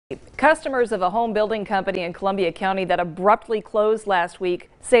Customers of a home building company in Columbia County that abruptly closed last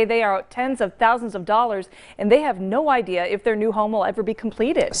week say they are out tens of thousands of dollars and they have no idea if their new home will ever be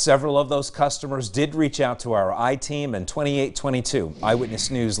completed. Several of those customers did reach out to our I-Team, and 2822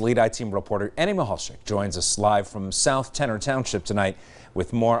 Eyewitness News lead I-Team reporter Andy Mahalchik joins us live from South Tenor Township tonight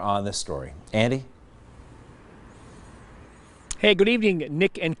with more on this story. Andy? Hey, good evening,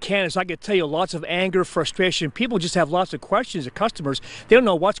 Nick and Candace. I can tell you lots of anger, frustration. People just have lots of questions. The customers, they don't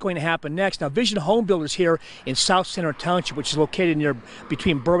know what's going to happen next. Now, Vision Home Builders here in South Tenor Township, which is located near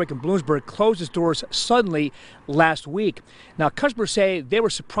between Berwick and Bloomsburg, closed its doors suddenly last week. Now, customers say they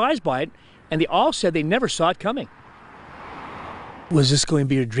were surprised by it, and they all said they never saw it coming. Was this going to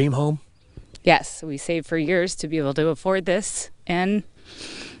be your dream home? Yes, we saved for years to be able to afford this, and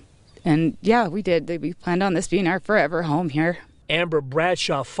yeah, we did. We planned on this being our forever home here. Amber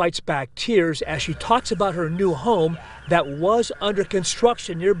Bradshaw fights back tears as she talks about her new home that was under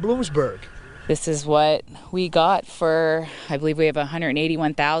construction near Bloomsburg. This is what we got for, I believe we have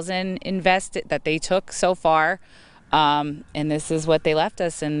 $181,000 invested that they took so far, and this is what they left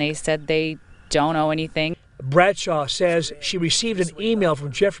us, and they said they don't owe anything. Bradshaw says she received an email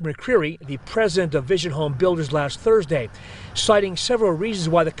from Jeffrey McCreary, the president of Vision Home Builders, last Thursday, citing several reasons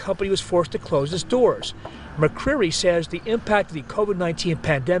why the company was forced to close its doors. McCreary says the impact of the COVID-19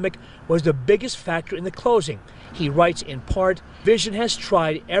 pandemic was the biggest factor in the closing. He writes, in part, Vision has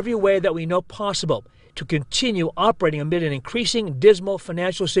tried every way that we know possible to continue operating amid an increasing dismal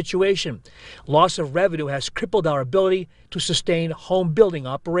financial situation. Loss of revenue has crippled our ability to sustain home building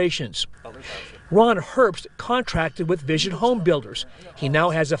operations. Ron Herbst contracted with Vision Home Builders. He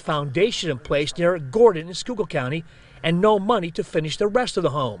now has a foundation in place near Gordon in Schuylkill County and no money to finish the rest of the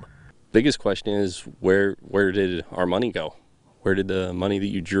home. Biggest question is where did our money go? Where did the money that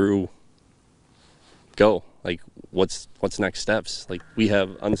you drew go? Like what's next steps? Like we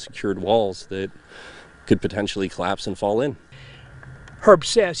have unsecured walls that could potentially collapse and fall in. Herb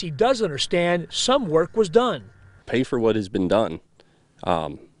says he does understand some work was done. Pay for what has been done.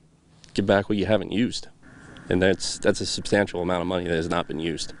 Give back what you haven't used. And that's a substantial amount of money that has not been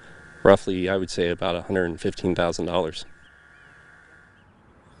used. Roughly, I would say about $115,000.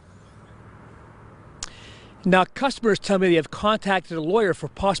 Now, customers tell me they have contacted a lawyer for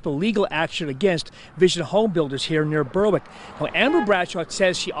possible legal action against Vision Home Builders here near Berwick. Now, Amber Bradshaw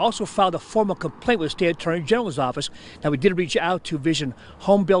says she also filed a formal complaint with the State Attorney General's office. Now, we did reach out to Vision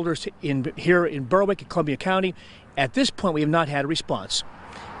Home Builders here in Berwick, in Columbia County. At this point, we have not had a response.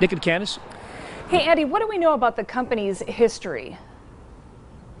 Nick and Candace? Hey, Andy, what do we know about the company's history?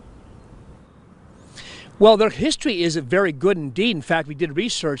 Well, their history is very good indeed. In fact, we did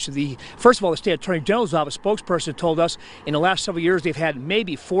research. First of all, the State Attorney General's office spokesperson told us in the last several years they've had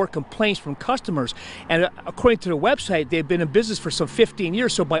maybe 4 complaints from customers. And according to the website, they've been in business for some 15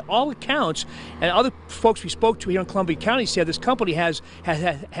 years. So by all accounts, and other folks we spoke to here in Columbia County said this company has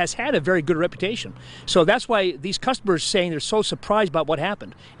had a very good reputation. So that's why these customers are saying they're so surprised about what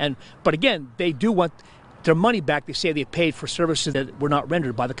happened. But again, they do want their money back. They say they paid for services that were not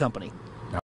rendered by the company.